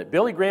handled it.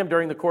 Billy Graham,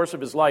 during the course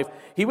of his life,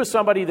 he was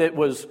somebody that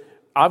was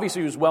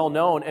well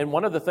known, and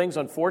one of the things,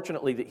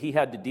 unfortunately, that he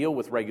had to deal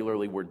with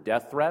regularly were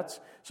death threats.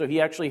 So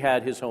he actually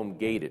had his home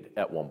gated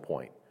at one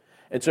point.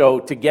 And so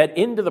to get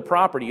into the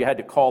property, you had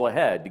to call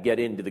ahead to get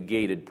into the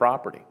gated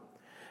property.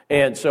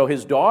 And so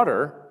his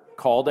daughter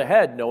called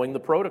ahead, knowing the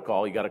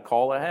protocol. You got to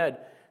call ahead.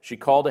 She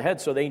called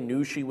ahead, so they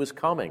knew she was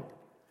coming.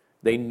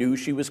 They knew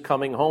she was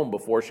coming home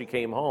before she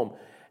came home.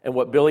 And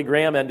what Billy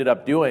Graham ended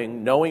up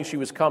doing, knowing she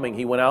was coming,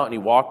 he went out and he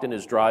walked in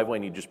his driveway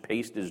and he just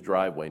paced his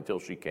driveway until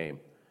she came. And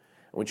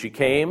when she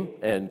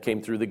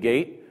came through the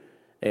gate,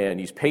 and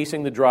he's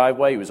pacing the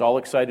driveway, he was all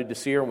excited to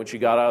see her. And when she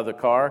got out of the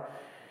car,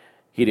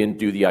 he didn't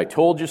do the I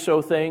told you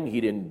so thing.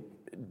 He didn't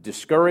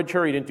discourage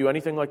her. He didn't do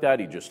anything like that.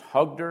 He just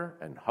hugged her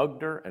and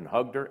hugged her and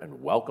hugged her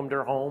and welcomed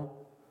her home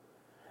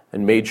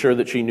and made sure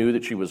that she knew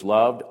that she was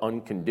loved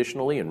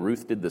unconditionally, and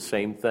Ruth did the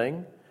same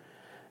thing.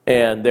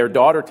 And their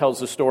daughter tells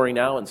the story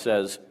now and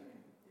says,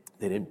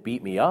 they didn't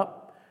beat me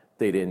up,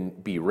 they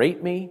didn't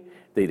berate me,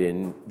 they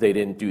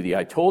didn't do the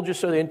I told you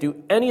so, they didn't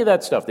do any of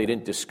that stuff. They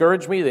didn't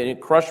discourage me, they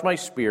didn't crush my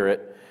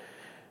spirit.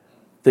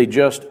 They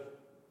just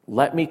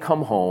let me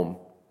come home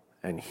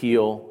and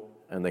heal,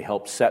 and they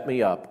helped set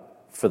me up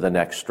for the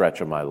next stretch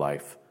of my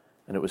life.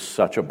 And it was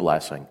such a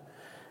blessing.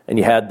 And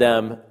you had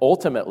them,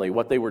 ultimately,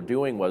 what they were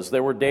doing was,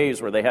 there were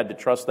days where they had to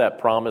trust that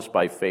promise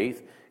by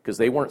faith because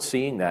they weren't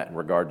seeing that in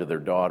regard to their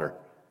daughter.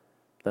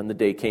 Then the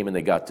day came and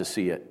they got to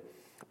see it.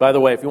 By the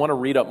way, if you want to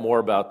read up more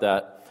about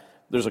that,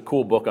 there's a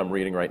cool book I'm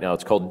reading right now.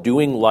 It's called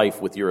Doing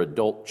Life with Your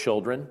Adult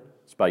Children.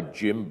 It's by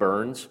Jim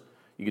Burns.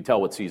 You can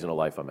tell what season of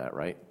life I'm at,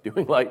 right?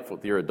 Doing Life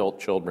with Your Adult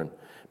Children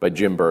by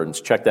Jim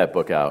Burns. Check that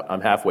book out. I'm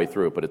halfway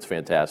through it, but it's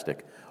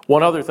fantastic.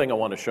 One other thing I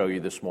want to show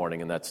you this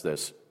morning, and that's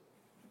this.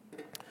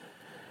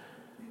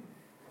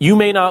 You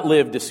may not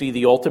live to see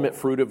the ultimate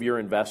fruit of your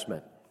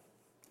investment,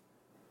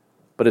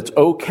 but it's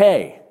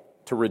okay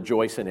to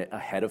rejoice in it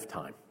ahead of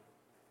time.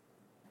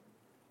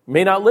 You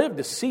may not live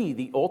to see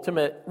the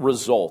ultimate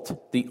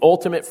result, the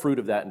ultimate fruit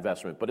of that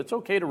investment, but it's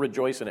okay to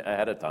rejoice in it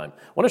ahead of time.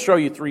 I want to show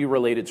you 3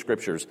 related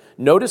scriptures.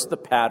 Notice the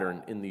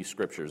pattern in these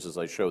scriptures as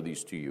I show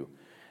these to you.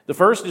 The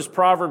first is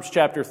Proverbs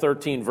chapter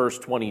 13, verse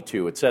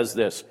 22. It says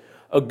this: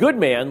 a good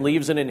man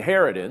leaves an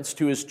inheritance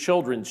to his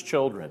children's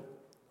children.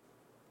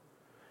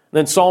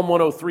 Then Psalm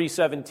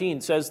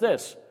 103:17 says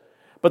this: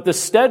 but the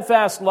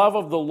steadfast love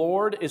of the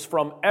Lord is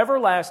from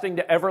everlasting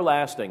to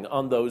everlasting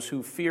on those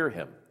who fear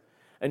him,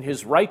 and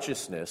his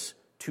righteousness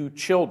to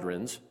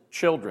children's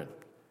children.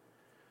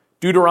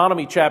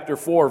 Deuteronomy chapter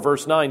 4,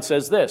 verse 9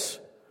 says this: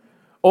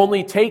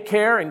 only take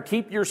care and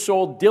keep your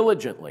soul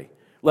diligently,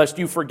 lest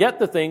you forget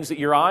the things that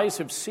your eyes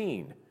have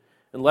seen,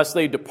 unless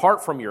they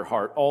depart from your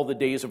heart all the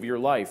days of your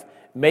life.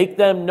 Make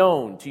them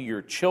known to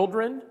your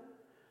children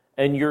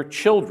and your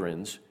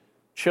children's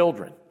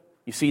children.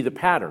 You see the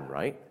pattern,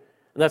 right?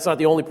 And that's not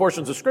the only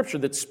portions of Scripture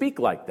that speak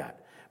like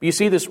that. But you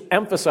see this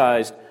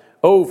emphasized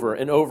over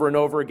and over and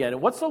over again.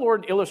 And what's the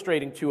Lord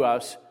illustrating to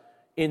us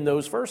in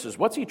those verses?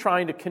 What's he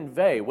trying to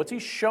convey? What's he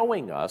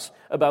showing us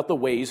about the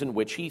ways in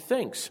which he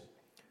thinks?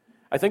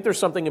 I think there's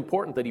something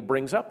important that he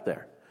brings up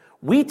there.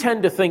 We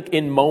tend to think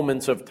in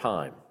moments of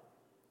time,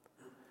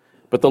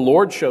 but the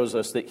Lord shows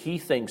us that he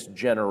thinks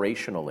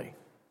generationally.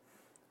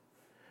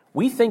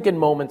 We think in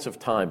moments of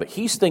time, but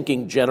he's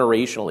thinking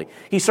generationally.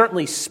 He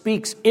certainly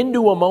speaks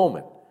into a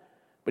moment,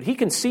 but he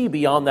can see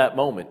beyond that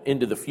moment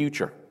into the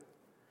future.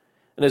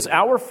 And as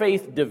our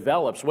faith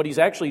develops, what he's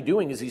actually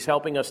doing is he's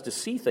helping us to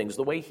see things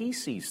the way he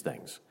sees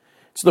things.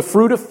 It's the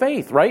fruit of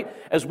faith, right?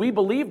 As we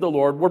believe the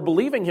Lord, we're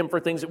believing him for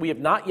things that we have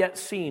not yet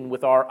seen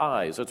with our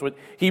eyes. That's what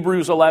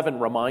Hebrews 11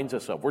 reminds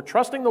us of. We're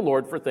trusting the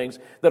Lord for things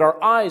that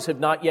our eyes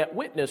have not yet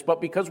witnessed, but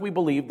because we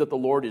believe that the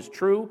Lord is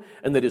true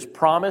and that his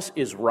promise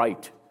is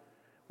right.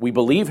 We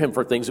believe him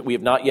for things that we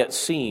have not yet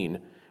seen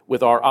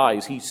with our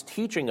eyes. He's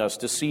teaching us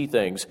to see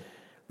things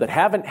that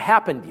haven't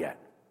happened yet,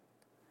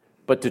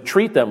 but to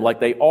treat them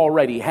like they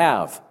already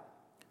have.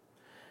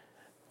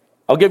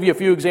 I'll give you a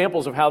few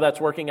examples of how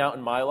that's working out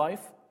in my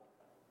life,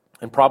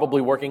 and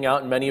probably working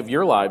out in many of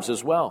your lives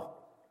as well.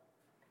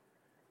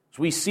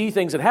 So we see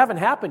things that haven't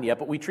happened yet,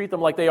 but we treat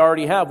them like they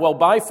already have. Well,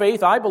 by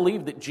faith, I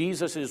believe that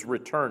Jesus is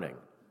returning,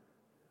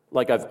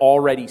 like I've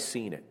already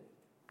seen it.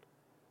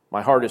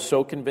 My heart is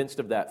so convinced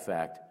of that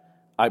fact,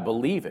 I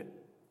believe it,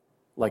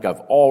 like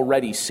I've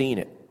already seen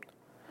it.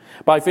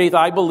 By faith,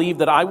 I believe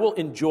that I will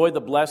enjoy the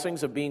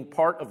blessings of being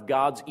part of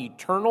God's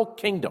eternal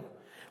kingdom,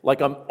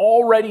 like I'm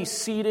already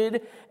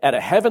seated at a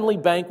heavenly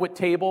banquet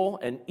table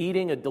and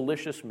eating a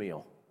delicious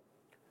meal.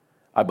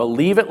 I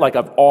believe it like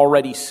I've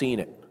already seen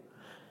it.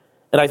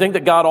 And I think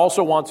that God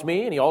also wants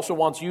me, and he also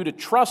wants you to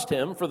trust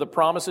him for the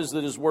promises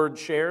that his word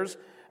shares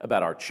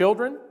about our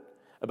children,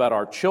 about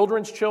our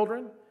children's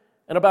children,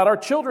 and about our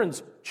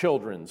children's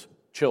children's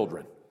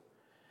children.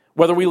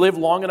 Whether we live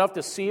long enough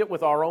to see it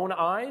with our own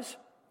eyes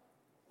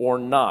or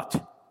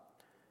not.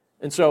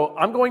 And so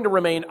I'm going to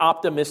remain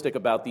optimistic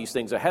about these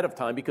things ahead of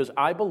time because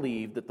I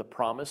believe that the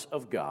promise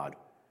of God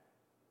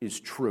is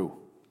true.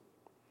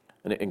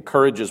 And it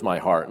encourages my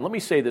heart. And let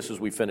me say this as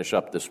we finish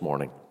up this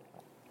morning.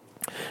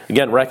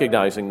 Again,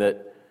 recognizing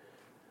that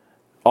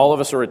all of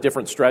us are at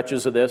different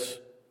stretches of this,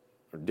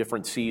 or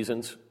different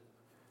seasons.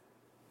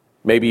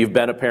 Maybe you've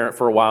been a parent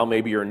for a while,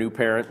 maybe you're a new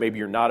parent, maybe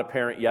you're not a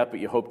parent yet, but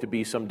you hope to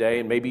be someday,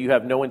 and maybe you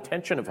have no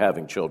intention of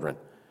having children.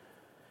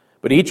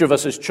 But each of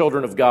us as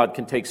children of God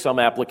can take some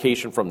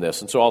application from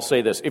this. And so I'll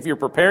say this, if you're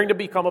preparing to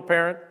become a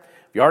parent,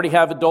 if you already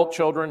have adult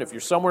children, if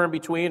you're somewhere in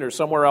between or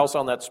somewhere else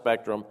on that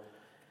spectrum,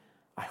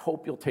 I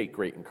hope you'll take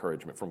great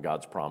encouragement from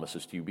God's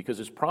promises to you because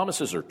his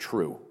promises are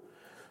true.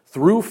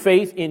 Through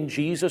faith in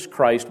Jesus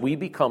Christ, we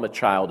become a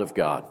child of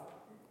God.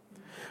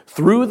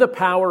 Through the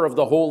power of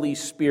the Holy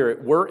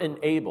Spirit, we're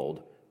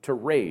enabled to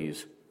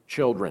raise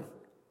children.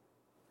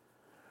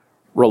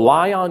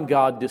 Rely on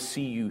God to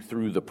see you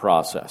through the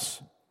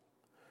process.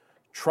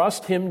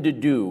 Trust him to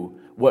do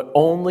what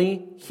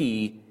only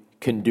he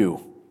can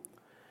do.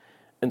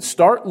 And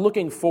start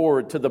looking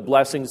forward to the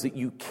blessings that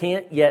you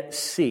can't yet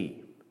see,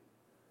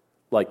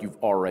 like you've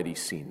already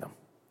seen them.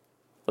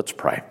 Let's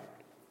pray.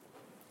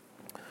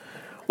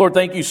 Lord,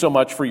 thank you so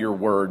much for your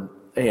word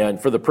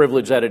and for the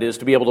privilege that it is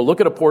to be able to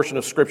look at a portion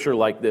of Scripture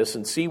like this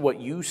and see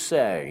what you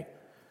say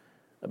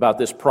about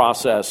this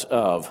process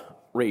of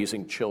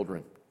raising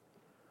children.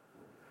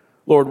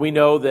 Lord, we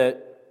know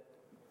that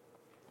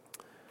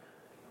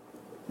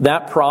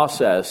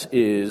process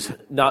is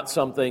not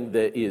something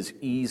that is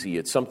easy.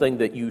 It's something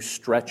that you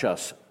stretch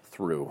us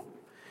through.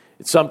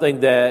 It's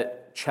something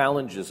that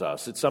challenges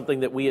us. It's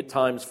something that we at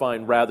times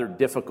find rather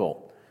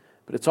difficult.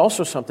 But it's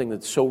also something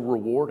that's so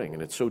rewarding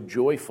and it's so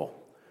joyful.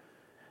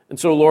 And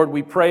so, Lord,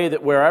 we pray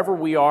that wherever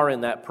we are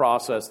in that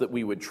process, that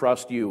we would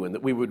trust you and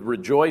that we would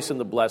rejoice in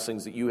the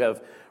blessings that you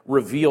have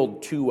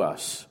revealed to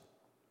us.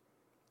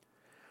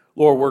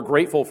 Lord, we're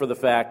grateful for the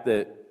fact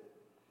that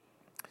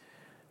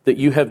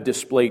you have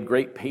displayed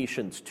great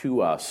patience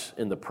to us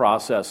in the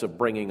process of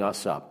bringing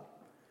us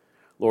up.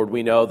 Lord,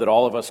 we know that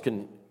all of us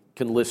can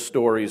list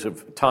stories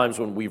of times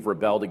when we've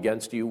rebelled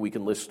against you. We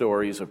can list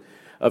stories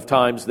of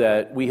times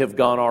that we have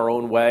gone our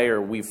own way or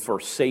we've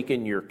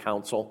forsaken your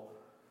counsel.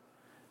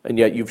 And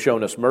yet you've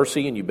shown us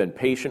mercy and you've been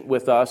patient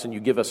with us and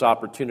you give us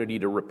opportunity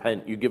to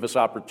repent. You give us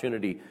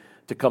opportunity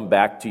to come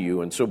back to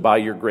you. And so by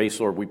your grace,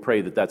 Lord, we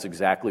pray that that's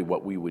exactly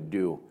what we would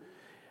do.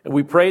 And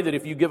we pray that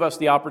if you give us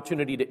the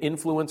opportunity to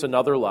influence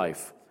another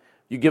life,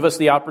 you give us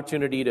the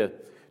opportunity to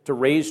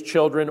raise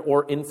children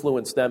or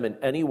influence them in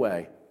any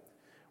way,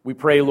 we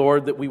pray,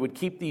 Lord, that we would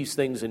keep these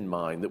things in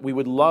mind, that we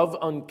would love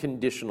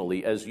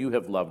unconditionally as you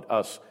have loved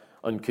us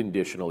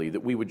unconditionally,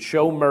 that we would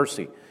show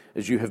mercy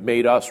as you have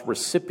made us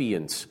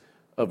recipients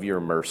of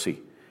your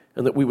mercy,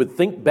 and that we would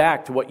think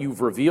back to what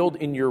you've revealed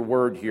in your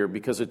word here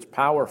because it's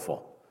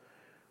powerful.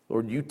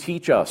 Lord, you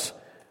teach us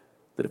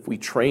that if we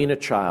train a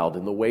child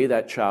in the way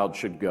that child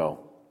should go,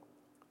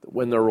 that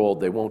when they're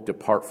old, they won't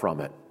depart from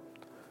it.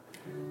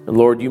 And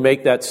Lord, you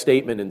make that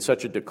statement in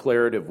such a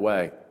declarative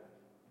way.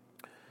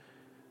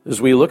 As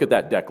we look at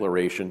that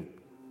declaration,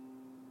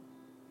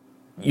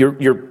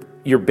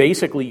 You're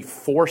basically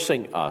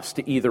forcing us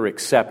to either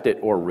accept it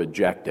or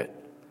reject it.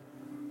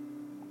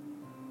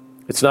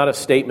 It's not a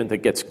statement that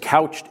gets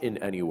couched in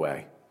any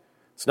way.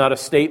 It's not a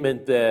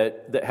statement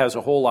that has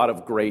a whole lot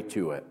of gray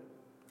to it.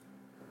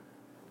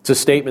 It's a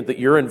statement that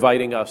you're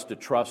inviting us to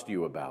trust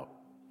you about,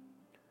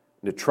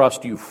 and to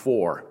trust you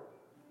for.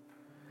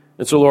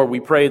 And so, Lord, we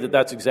pray that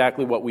that's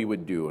exactly what we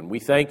would do. And we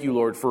thank you,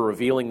 Lord, for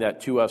revealing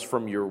that to us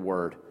from your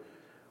word.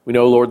 We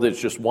know, Lord, that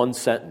it's just one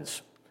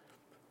sentence,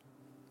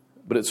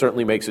 but it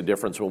certainly makes a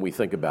difference when we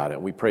think about it.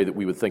 And we pray that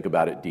we would think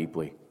about it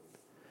deeply.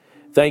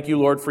 Thank you,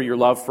 Lord, for your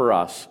love for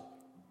us.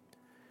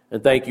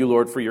 And thank you,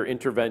 Lord, for your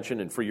intervention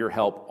and for your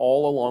help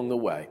all along the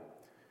way.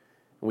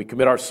 And we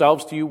commit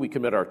ourselves to you. We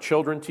commit our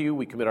children to you.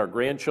 We commit our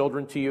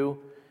grandchildren to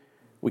you.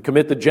 We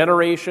commit the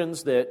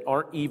generations that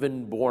aren't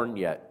even born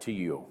yet to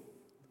you.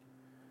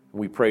 And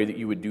we pray that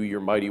you would do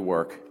your mighty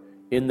work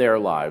in their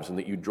lives and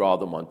that you draw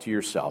them unto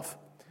yourself.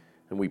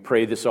 And we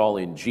pray this all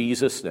in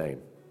Jesus'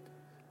 name.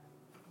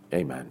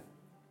 Amen.